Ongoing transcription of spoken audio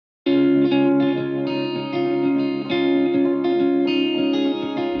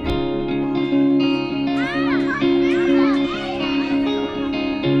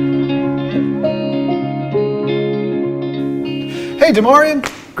Hey,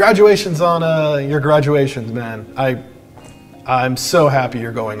 Demarion, graduation's on your graduations, man. I'm so happy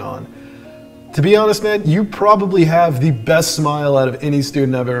you're going on. To be honest, man, you probably have the best smile out of any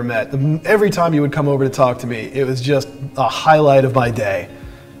student I've ever met. Every time you would come over to talk to me, it was just a highlight of my day.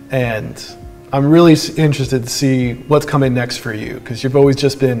 And I'm really interested to see what's coming next for you, because you've always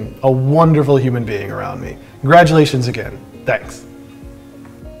just been a wonderful human being around me. Congratulations again. Thanks.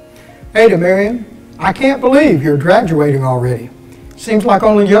 Hey, Demarion, I can't believe you're graduating already. Seems like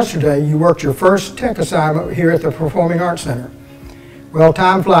only yesterday you worked your first tech assignment here at the Performing Arts Center. Well,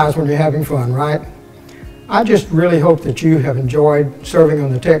 time flies when you're having fun, right? I just really hope that you have enjoyed serving on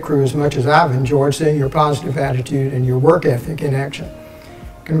the tech crew as much as I've enjoyed seeing your positive attitude and your work ethic in action.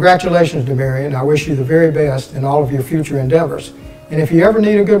 Congratulations, Demarion. I wish you the very best in all of your future endeavors. And if you ever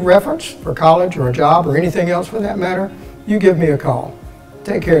need a good reference for college or a job or anything else for that matter, you give me a call.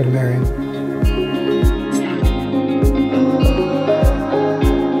 Take care, Demarion.